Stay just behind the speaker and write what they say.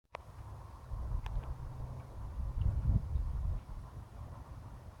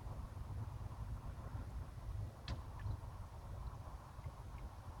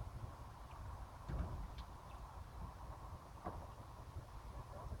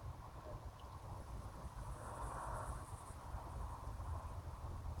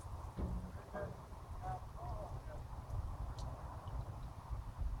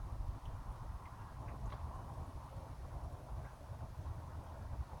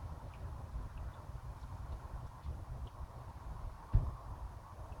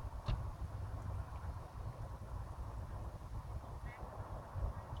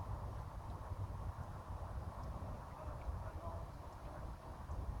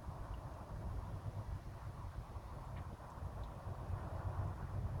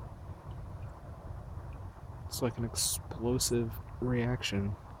almost like an explosive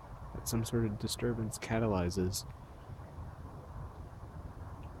reaction that some sort of disturbance catalyzes.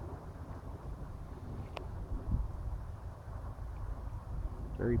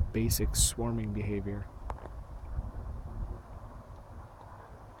 Very basic swarming behavior.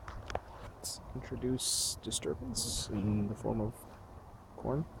 Let's introduce disturbance in the form of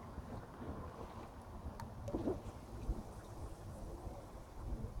corn.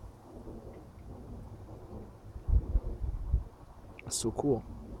 That's so cool.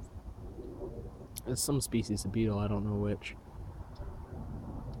 It's some species of beetle, I don't know which.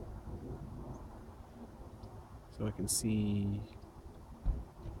 So I can see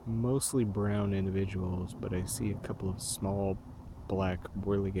mostly brown individuals, but I see a couple of small black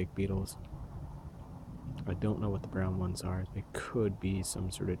whirligig beetles. I don't know what the brown ones are. They could be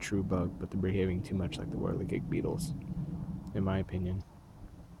some sort of true bug, but they're behaving too much like the whirligig beetles, in my opinion.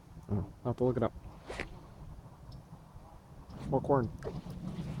 Oh, I'll have to look it up. More corn.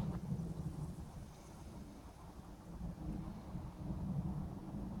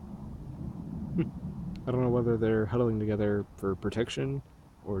 I don't know whether they're huddling together for protection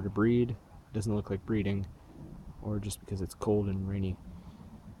or to breed. It doesn't look like breeding, or just because it's cold and rainy.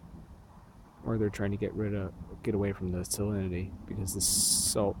 Or they're trying to get away from the salinity because the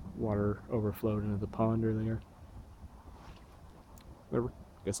salt water overflowed into the pond earlier. Whatever.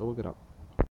 Guess I'll look it up.